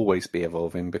it'll always be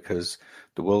evolving because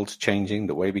the world's changing,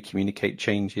 the way we communicate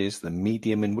changes, the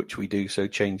medium in which we do so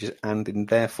changes, and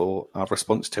therefore our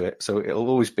response to it. So it'll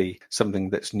always be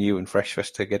something that's new and fresh for us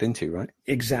to get into, right?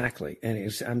 Exactly.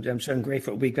 And I'm so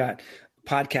grateful. We got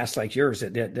podcasts like yours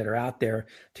that are out there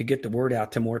to get the word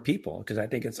out to more people, because I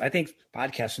think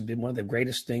podcasts have been one of the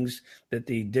greatest things that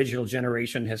the digital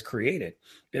generation has created.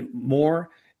 More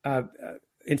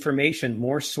information,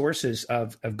 more sources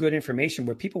of good information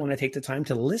where people want to take the time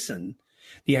to listen.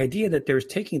 The idea that they're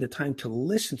taking the time to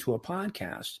listen to a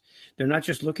podcast, they're not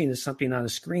just looking at something on a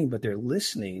screen, but they're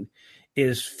listening,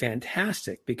 is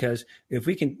fantastic, because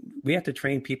we have to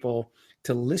train people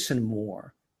to listen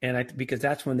more. And because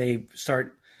that's when they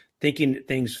start thinking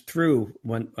things through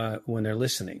when they're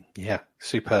listening. Yeah,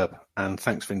 superb. And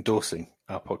thanks for endorsing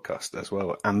our podcast as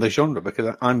well. And the genre,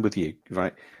 because I'm with you,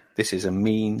 right? This is a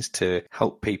means to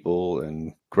help people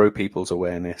and grow people's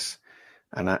awareness.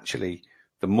 And actually,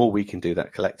 the more we can do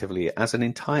that collectively as an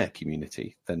entire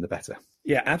community, then the better.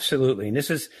 Yeah, absolutely. And this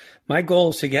is my goal,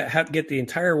 is to get the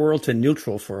entire world to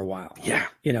neutral for a while. Yeah.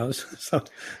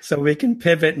 So we can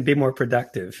pivot and be more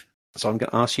productive. So I'm going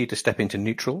to ask you to step into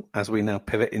neutral as we now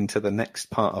pivot into the next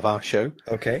part of our show.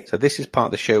 Okay. So this is part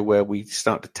of the show where we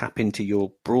start to tap into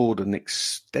your broad and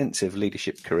extensive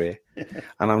leadership career. And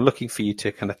I'm looking for you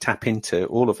to kind of tap into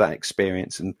all of that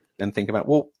experience and think about,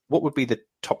 well, what would be the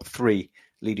top 3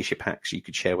 leadership hacks you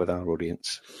could share with our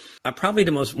audience? Probably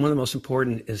one of the most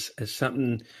important is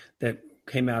something that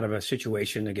came out of a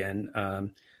situation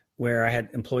again, where I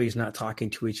had employees not talking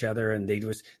to each other, and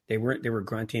they were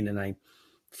grunting, and I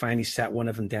finally sat one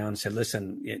of them down and said,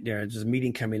 "Listen, there's a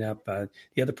meeting coming up.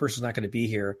 The other person's not going to be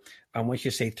here. I want you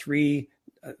to say 3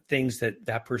 things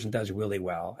that person does really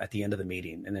well at the end of the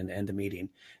meeting," and then end the meeting.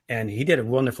 And he did a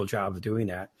wonderful job of doing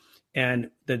that. And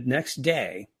the next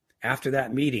day after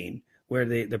that meeting, where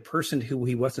the person who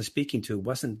he wasn't speaking to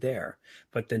wasn't there,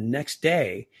 but the next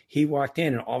day he walked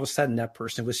in, and all of a sudden that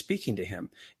person was speaking to him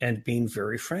and being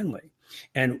very friendly.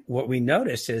 And what we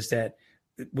noticed is that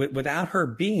without her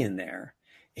being there,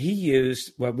 he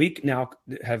used what we now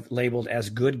have labeled as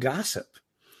good gossip.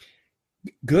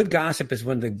 Good gossip is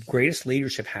one of the greatest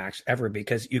leadership hacks ever,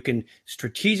 because you can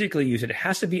strategically use it. It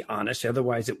has to be honest,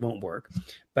 otherwise it won't work.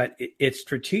 But it's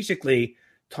strategically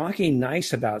talking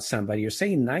nice about somebody or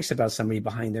saying nice about somebody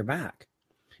behind their back,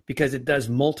 because it does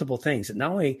multiple things. It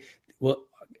not only will,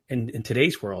 in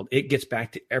today's world, it gets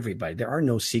back to everybody. There are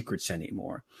no secrets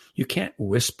anymore. You can't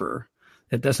whisper.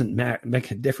 That doesn't make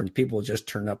a difference. People just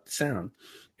turn up the sound.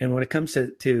 And when it comes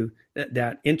to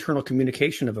that internal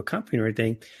communication of a company or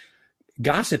anything,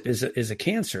 gossip is a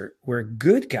cancer, where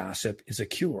good gossip is a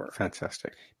cure.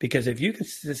 Fantastic. Because if you can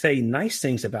say nice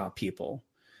things about people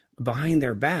behind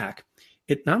their back,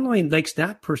 it not only makes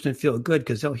that person feel good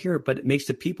because they'll hear it, but it makes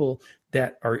the people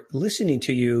that are listening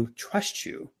to you trust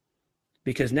you,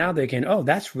 because now they can, oh,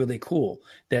 that's really cool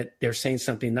that they're saying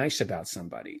something nice about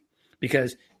somebody,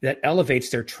 because that elevates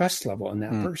their trust level in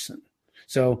that person.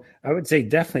 So I would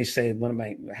definitely say one of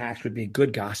my hacks would be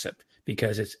good gossip,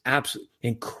 because it's absolutely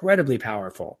incredibly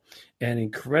powerful and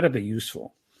incredibly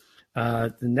useful.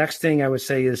 The next thing I would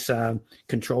say is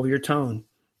control your tone.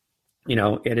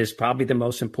 It is probably the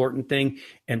most important thing,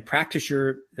 and practice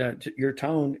your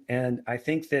tone. And I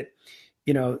think that,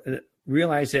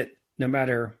 realize that no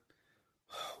matter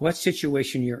What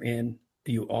situation you're in,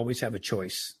 you always have a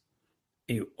choice.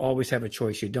 You always have a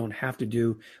choice. You don't have to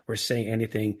do or say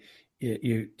anything.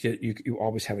 You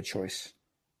always have a choice.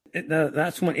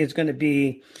 That's when it's going to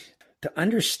be to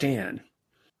understand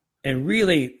and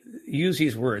really use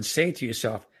these words. Say to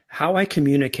yourself, how I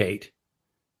communicate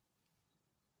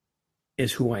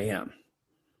is who I am.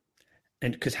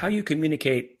 And because how you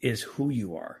communicate is who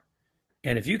you are.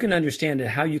 And if you can understand that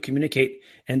how you communicate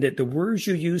and that the words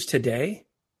you use today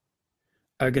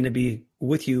are going to be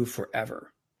with you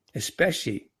forever,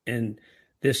 especially in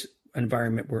this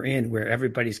environment we're in where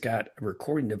everybody's got a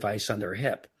recording device on their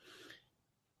hip.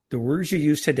 The words you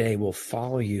use today will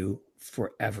follow you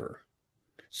forever.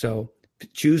 So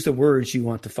choose the words you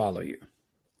want to follow you.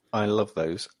 I love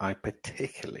those. I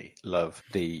particularly love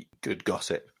the good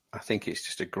gossip. I think it's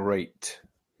just a great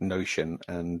notion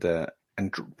and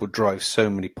would drive so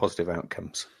many positive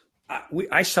outcomes.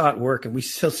 I saw it work, and we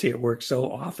still see it work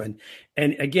so often.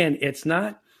 And again, it's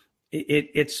not.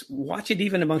 It's watch it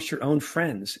even amongst your own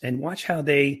friends, and watch how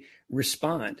they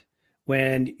respond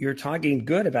when you're talking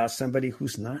good about somebody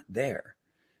who's not there.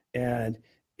 And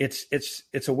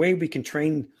it's a way we can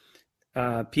train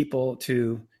people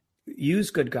to use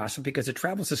good gossip because it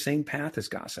travels the same path as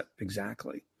gossip,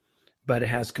 exactly, but it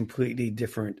has completely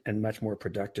different and much more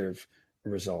productive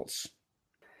results.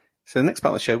 So the next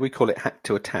part of the show, we call it hack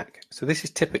to attack. So this is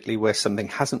typically where something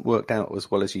hasn't worked out as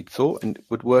well as you'd thought and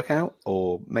would work out,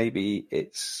 or maybe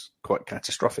it's quite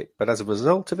catastrophic. But as a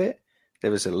result of it,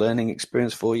 there is a learning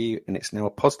experience for you, and it's now a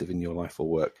positive in your life or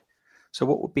work. So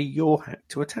what would be your hack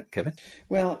to attack, Kevin?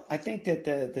 Well, I think that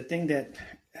the thing that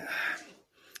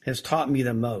has taught me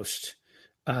the most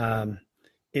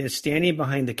is standing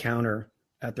behind the counter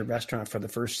at the restaurant for the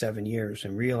first 7 years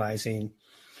and realizing,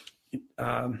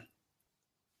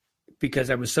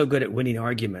 because I was so good at winning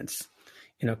arguments,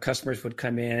 customers would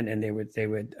come in and they would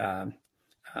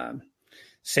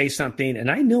say something,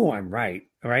 and I know I'm right.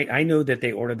 All right. I know that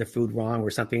they ordered the food wrong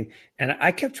or something. And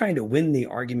I kept trying to win the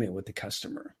argument with the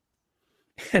customer.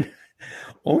 And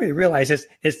only to realize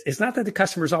it's not that the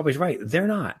customer is always right. They're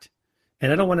not.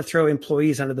 And I don't want to throw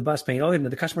employees under the bus saying, oh,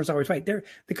 the customer is always right. The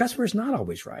customer is not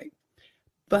always right.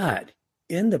 But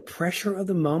in the pressure of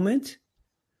the moment,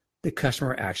 the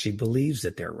customer actually believes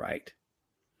that they're right.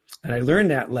 And I learned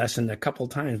that lesson a couple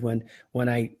of times when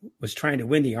I was trying to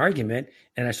win the argument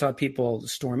and I saw people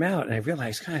storm out, and I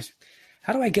realized, gosh,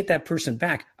 how do I get that person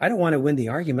back? I don't want to win the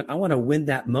argument. I want to win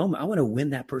that moment. I want to win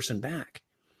that person back.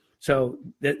 So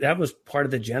that was part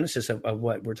of the genesis of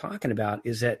what we're talking about,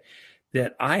 is that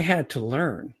I had to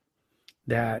learn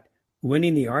that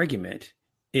winning the argument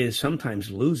is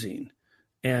sometimes losing.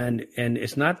 And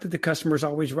it's not that the customer is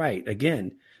always right.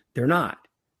 Again, they're not.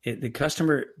 The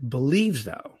customer believes,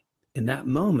 though, in that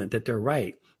moment that they're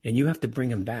right. And you have to bring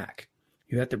them back.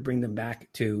 You have to bring them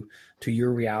back to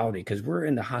your reality, because we're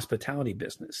in the hospitality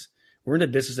business. We're in the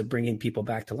business of bringing people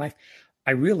back to life.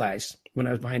 I realized when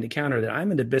I was behind the counter that I'm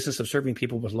in the business of serving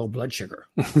people with low blood sugar.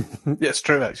 That's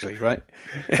true, actually, right?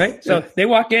 Right. So they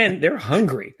walk in, they're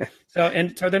hungry. So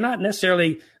they're not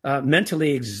necessarily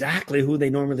mentally exactly who they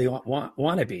normally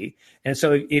want to be. And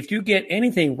so if you get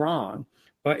anything wrong,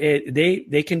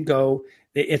 they can go,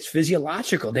 it's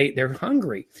physiological. They're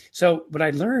hungry. So what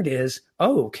I learned is,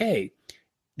 okay,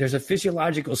 there's a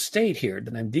physiological state here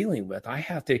that I'm dealing with. I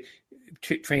have to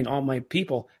train all my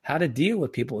people how to deal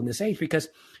with people in this age, because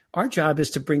our job is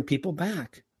to bring people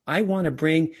back. I want to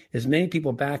bring as many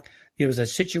people back. There was a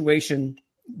situation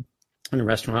in a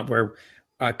restaurant where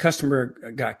a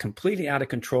customer got completely out of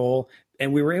control,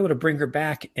 and we were able to bring her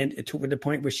back and to the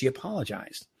point where she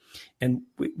apologized. And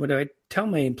what I tell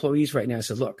my employees right now, I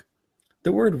said, look,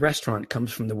 the word restaurant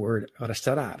comes from the word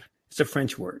restaurar. It's a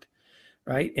French word,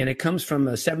 right? And it comes from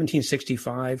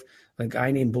 1765. A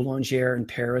guy named Boulanger in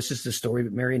Paris, this is the story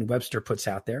that Merriam-Webster puts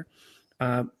out there.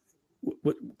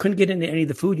 Couldn't get into any of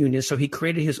the food unions, so he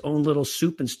created his own little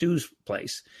soup and stews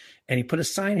place. And he put a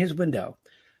sign in his window,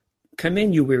 "Come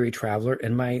in, you weary traveler,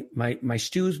 and my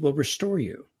stews will restore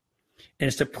you." And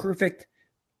it's the perfect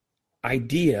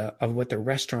idea of what the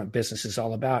restaurant business is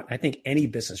all about. I think any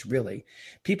business, really.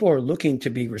 People are looking to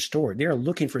be restored. They are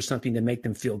looking for something to make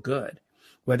them feel good,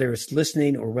 whether it's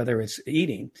listening or whether it's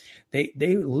eating.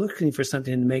 They're looking for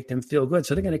something to make them feel good.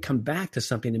 So they're going to come back to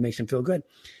something that makes them feel good.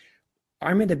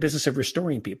 I'm in the business of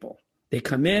restoring people. They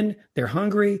come in, they're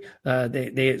hungry.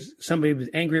 Somebody was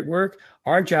angry at work.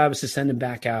 Our job is to send them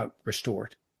back out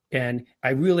restored. And I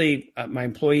really, my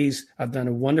employees have done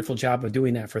a wonderful job of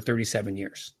doing that for 37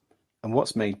 years. And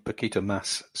what's made Poquito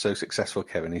Mas so successful,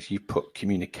 Kevin, is you put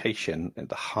communication at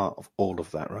the heart of all of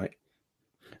that, right?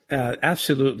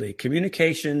 Absolutely.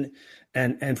 Communication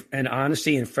and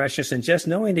honesty and freshness, and just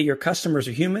knowing that your customers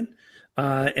are human,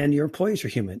 and your employees are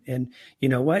human. And you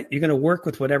know what? You're going to work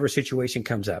with whatever situation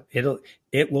comes up.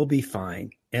 It will be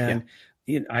fine. And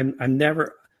you know, I'm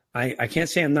never, I can't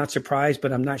say I'm not surprised,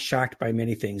 but I'm not shocked by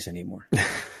many things anymore.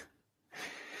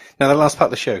 Now, the last part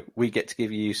of the show, we get to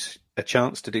give you a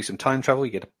chance to do some time travel.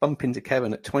 You get to bump into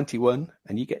Kevin at 21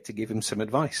 and you get to give him some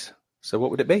advice. So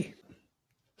what would it be?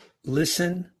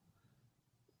 Listen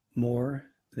more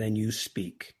than you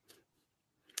speak,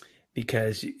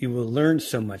 because you will learn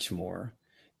so much more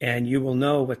and you will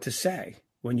know what to say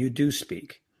when you do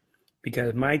speak.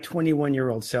 Because my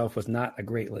 21-year-old self was not a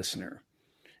great listener.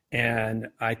 And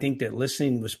I think that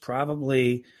listening was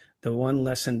probably the one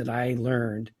lesson that I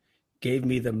learned, gave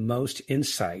me the most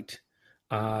insight.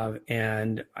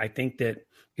 And I think that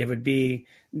it would be,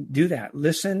 do that,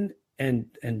 listen and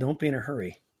don't be in a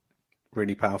hurry.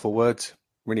 Really powerful words,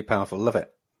 really powerful. Love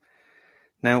it.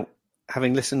 Now,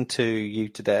 having listened to you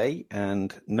today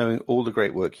and knowing all the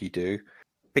great work you do,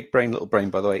 Big Brain, Little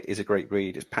Brain, by the way, is a great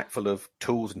read. It's packed full of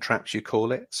tools and traps, you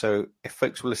call it. So if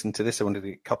folks will listen to this, I wanted to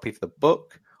get a copy of the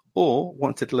book or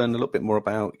wanted to learn a little bit more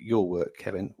about your work,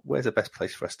 Kevin, where's the best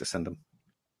place for us to send them?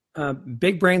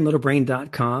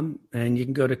 BigBrainLittleBrain.com, and you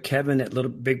can go to Kevin at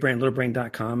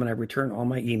BigBrainLittleBrain.com, and I return all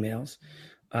my emails.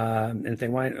 And if they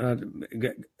want,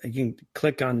 you can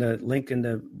click on the link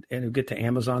and get to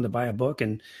Amazon to buy a book,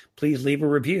 and please leave a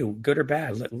review, good or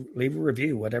bad. Leave a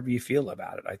review, whatever you feel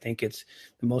about it. I think it's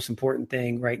the most important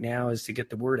thing right now is to get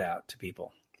the word out to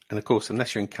people. And of course,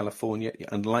 unless you're in California, you're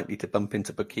unlikely to bump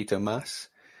into Poquito Mas.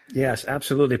 Yes,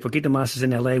 absolutely. Poquito Mas is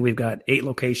in LA. We've got 8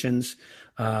 locations.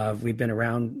 We've been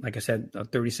around, like I said,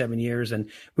 37 years, and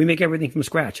we make everything from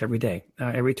scratch every day,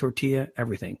 every tortilla,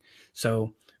 everything.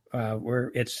 So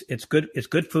it's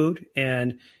good food,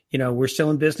 and you know, we're still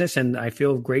in business, and I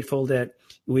feel grateful that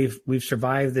we've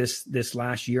survived this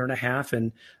last year and a half,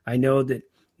 and I know that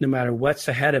no matter what's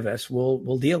ahead of us,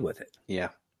 we'll deal with it. Yeah.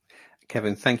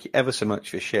 Kevin, thank you ever so much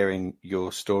for sharing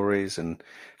your stories and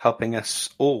helping us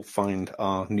all find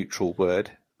our neutral word.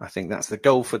 I think that's the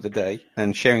goal for the day,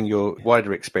 and sharing your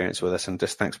wider experience with us. And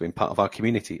just thanks for being part of our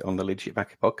community on the Leadership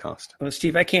Hacker podcast. Well,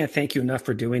 Steve, I can't thank you enough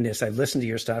for doing this. I've listened to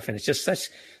your stuff, and it's just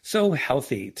so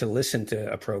healthy to listen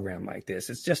to a program like this.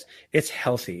 It's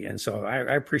healthy. And so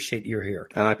I appreciate you're here.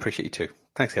 And I appreciate you too.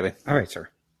 Thanks, Kevin. All right, sir.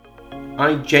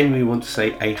 I genuinely want to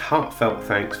say a heartfelt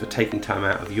thanks for taking time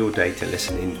out of your day to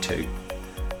listen in too.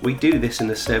 We do this in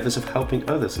the service of helping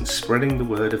others and spreading the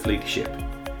word of leadership.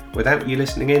 Without you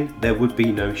listening in, there would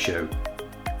be no show.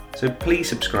 So please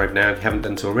subscribe now if you haven't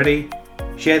done so already.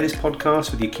 Share this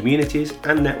podcast with your communities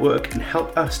and network and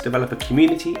help us develop a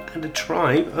community and a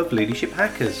tribe of leadership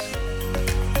hackers.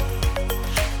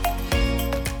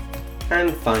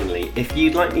 And finally, if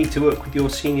you'd like me to work with your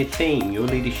senior team, your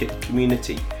leadership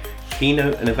community,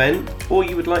 keynote an event, or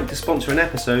you would like to sponsor an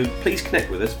episode, please connect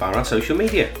with us via our social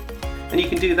media. And you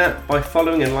can do that by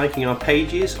following and liking our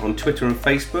pages on Twitter and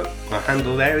Facebook. Our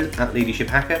handle there is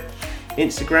 @LeadershipHacker.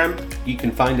 Instagram, you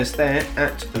can find us there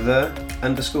at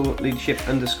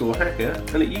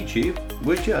 @the_leadership_hacker. And at YouTube,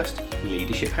 we're just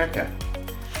Leadership Hacker.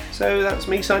 So that's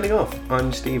me signing off.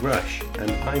 I'm Steve Rush,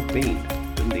 and I've been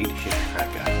the Leadership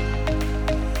Hacker.